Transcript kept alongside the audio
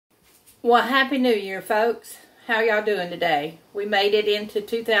Well, Happy New Year, folks. How y'all doing today? We made it into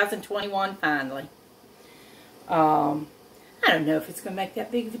 2021 finally. I don't know if it's going to make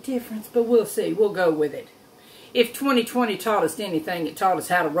that big of a difference, but we'll see. We'll go with it. If 2020 taught us anything, it taught us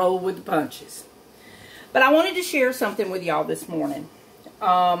how to roll with the punches. But I wanted to share something with y'all this morning.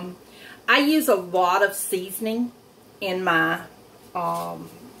 I use a lot of seasoning in my,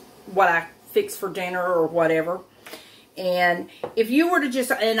 what I fix for dinner or whatever. And if you were to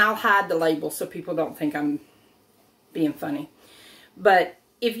just, and I'll hide the label so people don't think I'm being funny. But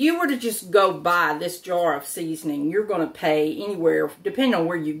if you were to just go buy this jar of seasoning, you're going to pay anywhere, depending on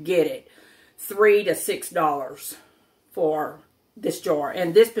where you get it, $3 to $6 for this jar.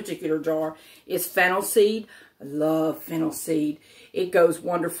 And this particular jar is fennel seed. I love fennel seed. It goes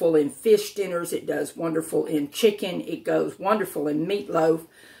wonderful in fish dinners. It does wonderful in chicken. It goes wonderful in meatloaf.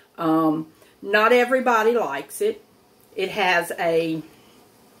 Not everybody likes it. It has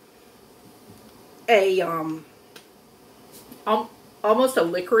almost a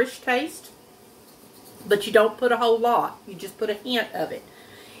licorice taste, but you don't put a whole lot. You just put a hint of it.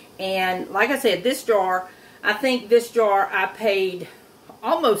 And like I said, this jar, I think this jar I paid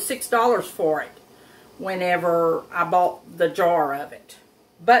almost $6 for it whenever I bought the jar of it.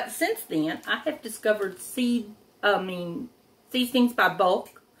 But since then, I have discovered seasonings by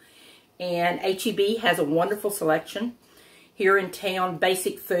bulk, and H-E-B has a wonderful selection. Here in town,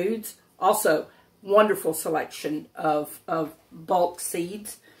 Basic Foods, also wonderful selection of bulk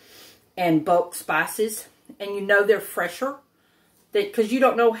seeds and bulk spices. And you know they're fresher because you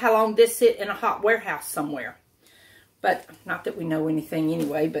don't know how long this sit in a hot warehouse somewhere. But not that we know anything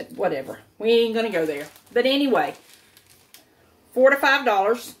anyway, but whatever. We ain't going to go there. But anyway, $4 to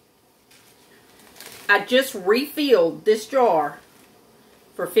 $5. I just refilled this jar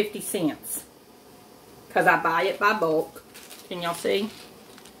for 50 cents because I buy it by bulk. Can y'all see?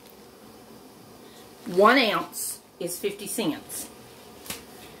 1 ounce is 50 cents.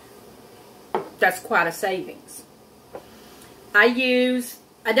 That's quite a savings. I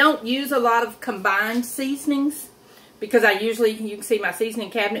don't use a lot of combined seasonings because you can see my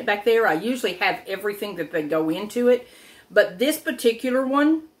seasoning cabinet back there. I usually have everything that they go into it. But this particular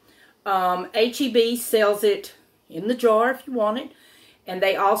one, H-E-B sells it in the jar if you want it. And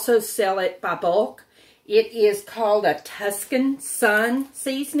they also sell it by bulk. It is called a Tuscan Sun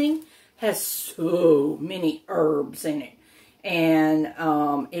seasoning. Has so many herbs in it. And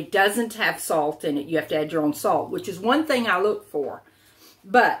it doesn't have salt in it. You have to add your own salt, which is one thing I look for.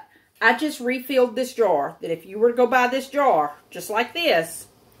 But I just refilled this jar, that if you were to go buy this jar, just like this,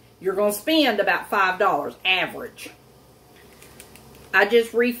 you're going to spend about $5 average. I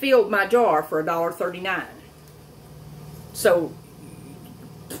just refilled my jar for $1.39. So,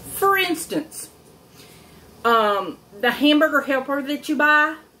 for instance, the hamburger helper that you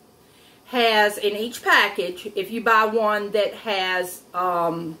buy has in each package, if you buy one that has,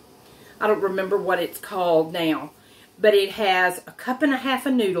 I don't remember what it's called now, but it has a cup and a half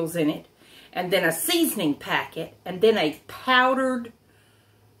of noodles in it, and then a seasoning packet, and then a powdered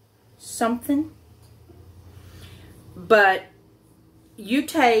something. But you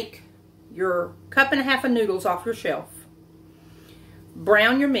take your cup and a half of noodles off your shelf,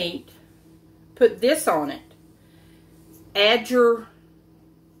 brown your meat, put this on it, add your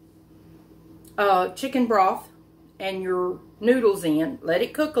chicken broth and your noodles in, let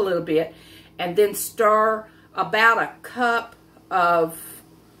it cook a little bit, and then stir about a cup of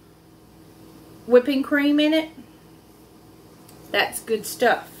whipping cream in it. That's good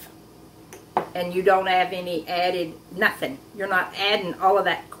stuff. And you don't have any added nothing. You're not adding all of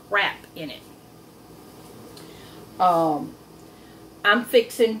that crap in it. I'm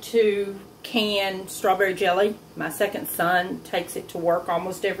fixing to can strawberry jelly. My second son takes it to work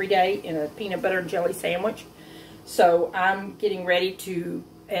almost every day in a peanut butter and jelly sandwich. So I'm getting ready to,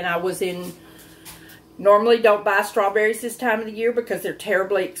 and I was in, normally don't buy strawberries this time of the year because they're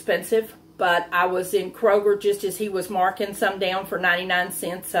terribly expensive, but I was in Kroger just as he was marking some down for 99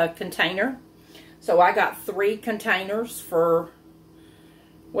 cents a container. So I got 3 containers for,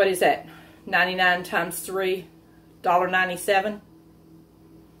 what is that, 99 times 3, $1.97.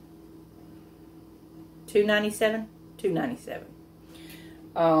 $2.97? $2.97.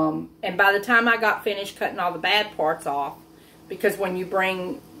 And by the time I got finished cutting all the bad parts off, because when you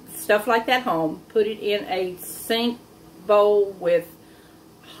bring stuff like that home, put it in a sink bowl with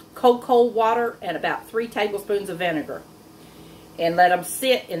cold water and about 3 tablespoons of vinegar. And let them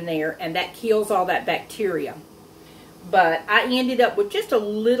sit in there, and that kills all that bacteria. But I ended up with just a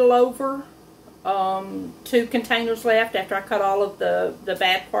little over 2 containers left after I cut all of the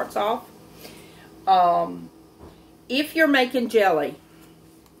bad parts off. If you're making jelly,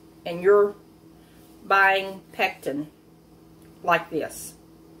 and you're buying pectin like this,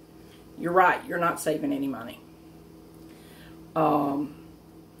 you're right, you're not saving any money.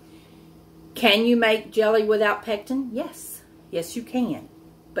 Can you make jelly without pectin? Yes. Yes, you can.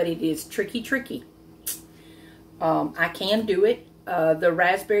 But it is tricky. I can do it. The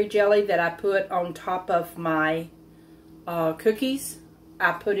raspberry jelly that I put on top of my cookies,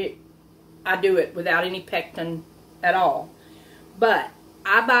 I do it without any pectin at all. But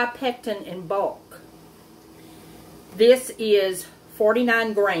I buy pectin in bulk. This is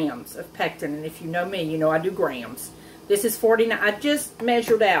 49 grams of pectin, and if you know me, you know I do grams. This is 49. I just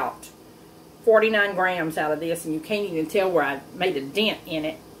measured out 49 grams out of this, and you can't even tell where I made a dent in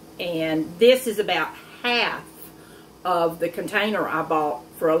it. And this is about half of the container I bought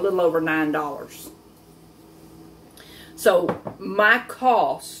for a little over $9. So my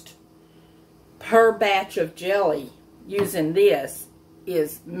cost per batch of jelly using this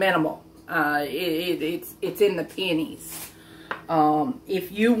is minimal. It's in the pennies.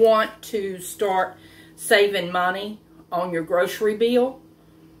 If you want to start saving money on your grocery bill,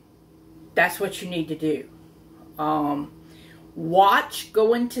 that's what you need to do. Watch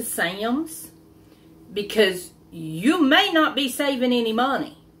going to Sam's, because you may not be saving any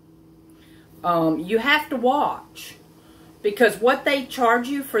money. You have to watch, because what they charge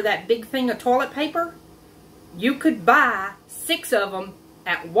you for that big thing of toilet paper, you could buy 6 of them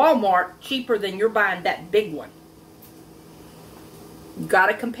at Walmart cheaper than you're buying that big one. You got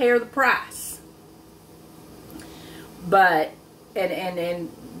to compare the price. But and a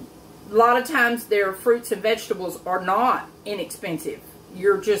lot of times their fruits and vegetables are not inexpensive.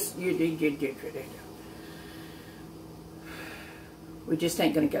 You're just we just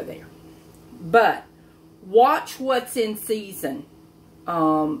ain't gonna go there. But watch what's in season.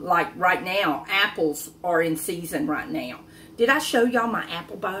 Like right now, apples are in season right now. Did I show y'all my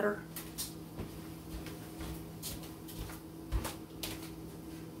apple butter?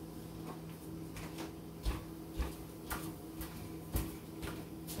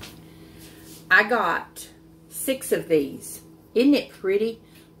 I got 6 of these. Isn't it pretty?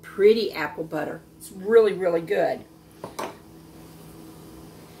 Pretty apple butter. It's really, really good.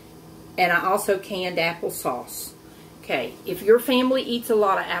 And I also canned applesauce. Okay, if your family eats a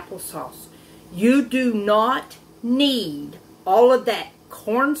lot of applesauce, you do not need all of that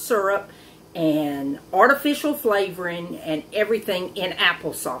corn syrup and artificial flavoring and everything in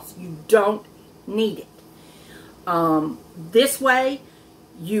applesauce. You don't need it. This way,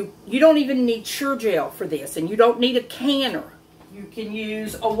 you don't even need Sure-Jell for this, and you don't need a canner. You can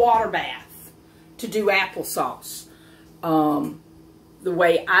use a water bath to do applesauce. The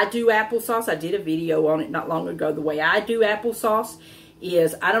way I do applesauce, I did a video on it not long ago. The way I do applesauce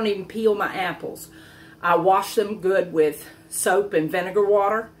is I don't even peel my apples. I wash them good with soap and vinegar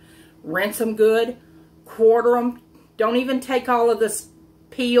water, rinse them good, quarter them. Don't even take all of the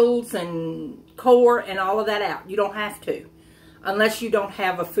peels and core and all of that out. You don't have to, unless you don't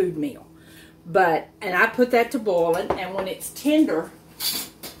have a food meal. And I put that to boiling, and when it's tender,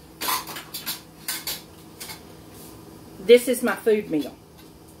 this is my food meal.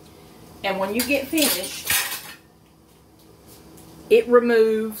 And when you get finished, it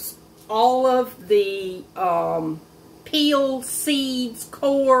removes all of the peel, seeds,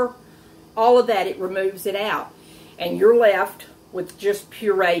 core, all of that. It removes it out. And you're left with just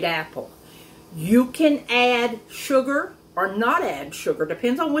pureed apple. You can add sugar or not add sugar.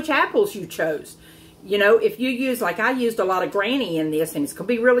 Depends on which apples you chose. You know, if you use, like I used a lot of Granny in this, and it's going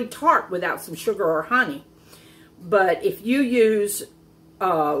to be really tart without some sugar or honey. But if you use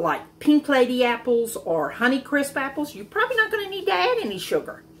like Pink Lady apples or Honeycrisp apples, you're probably not going to need to add any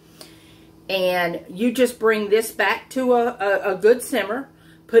sugar. And you just bring this back to a good simmer,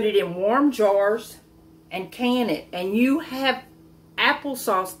 put it in warm jars, and can it. And you have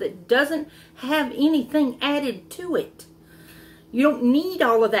applesauce that doesn't have anything added to it. You don't need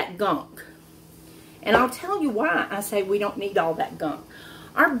all of that gunk. And I'll tell you why I say we don't need all that gunk.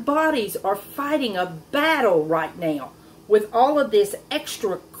 Our bodies are fighting a battle right now with all of this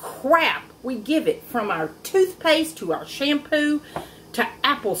extra crap we give it, from our toothpaste to our shampoo to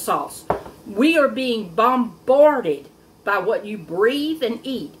applesauce. We are being bombarded by what you breathe and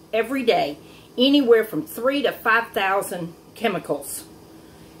eat every day, anywhere from 3,000 to 5,000 chemicals.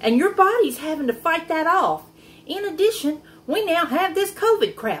 And your body's having to fight that off. In addition, we now have this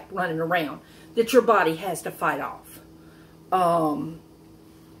COVID crap running around that your body has to fight off.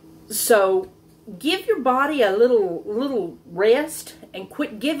 So give your body a little rest and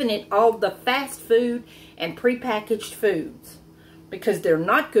quit giving it all the fast food and prepackaged foods, because they're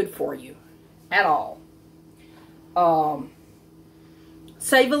not good for you at all.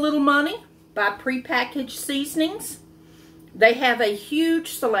 Save a little money. Buy prepackaged seasonings. They have a huge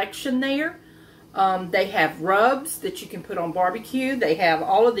selection there. They have rubs that you can put on barbecue. They have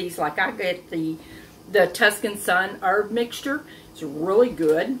all of these. Like I get the Tuscan Sun herb mixture. It's really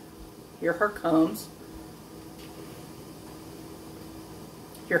good. Here her comes.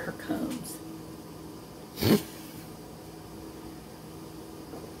 Here her comes.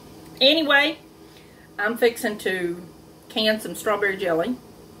 Anyway, I'm fixing to can some strawberry jelly.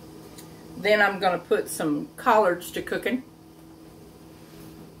 Then I'm going to put some collards to cooking.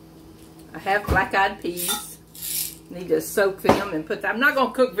 I have black-eyed peas. Need to soak them and put them. I'm not going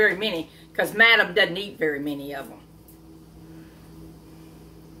to cook very many because Madam doesn't eat very many of them.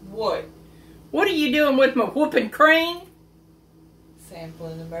 What? What are you doing with my whooping cream?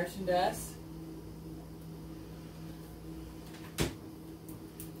 Sampling the merchandise.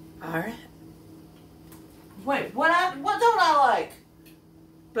 Alright. Wait, what don't I like?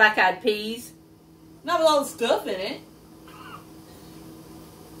 Black-eyed peas. Not with all the stuff in it.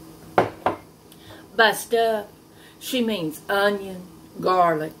 By stuff, she means onion,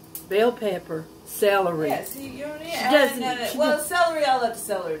 garlic, bell pepper, celery. Yeah, see, you don't need doesn't- well, celery, I'll let the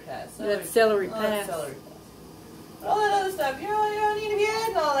celery pass. Let celery I'll let pass. celery pass. But all that other stuff, you don't need to be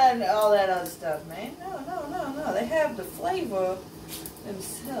adding all that other stuff, man. No. They have the flavor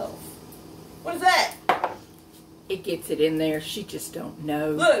themselves. What is that? It gets it in there. She just don't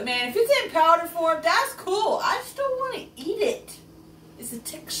know. Look, man, if it's in powder form, that's cool. I just don't want to eat it. It's the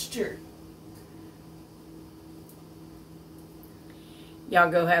texture.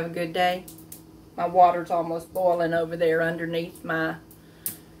 Y'all go have a good day. My water's almost boiling over there underneath my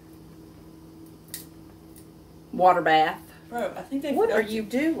water bath. Bro, I think they What forgot are you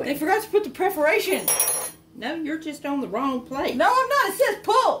doing? They forgot to put the preparation. No, you're just on the wrong place. No, I'm not. It says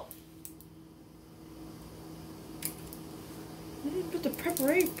pull. They didn't put the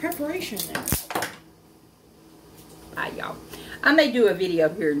preparation there. Hi, y'all. I may do a video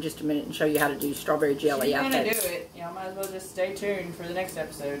here in just a minute and show you how to do strawberry jelly. She's out gonna there. do it. Y'all might as well just stay tuned for the next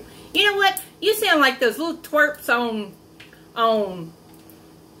episode. You know what? You sound like those little twerps on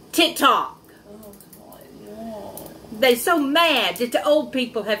TikTok. Oh, God. They're so mad that the old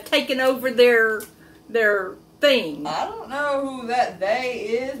people have taken over their thing. I don't know who that they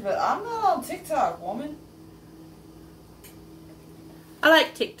is, but I'm not on TikTok, woman. I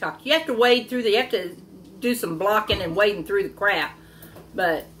like TikTok. You have to wade through you have to do some blocking and wading through the crap.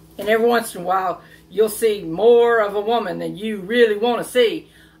 And every once in a while, you'll see more of a woman than you really want to see.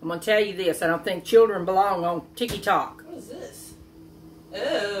 I'm going to tell you this. I don't think children belong on TikTok. What is this?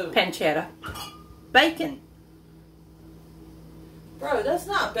 Oh. Pancetta. Bacon. Bro, that's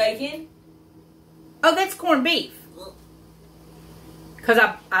not bacon. Oh, that's corned beef. Because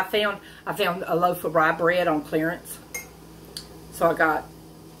I found a loaf of rye bread on clearance. So I got...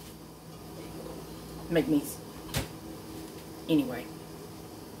 Anyway.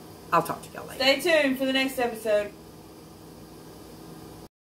 I'll talk to y'all later. Stay tuned for the next episode.